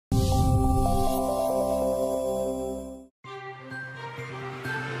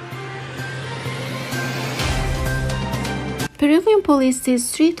Peruvian police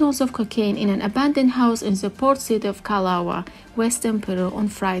seized 3 tons of cocaine in an abandoned house in the port city of Calawa, western Peru, on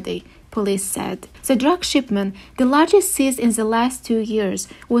Friday, police said. The drug shipment, the largest seized in the last 2 years,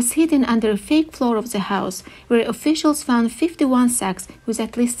 was hidden under a fake floor of the house, where officials found 51 sacks with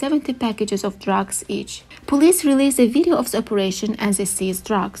at least 70 packages of drugs each. Police released a video of the operation and the seized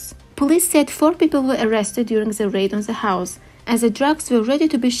drugs. Police said 4 people were arrested during the raid on the house, and the drugs were ready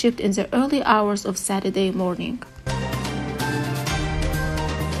to be shipped in the early hours of Saturday morning.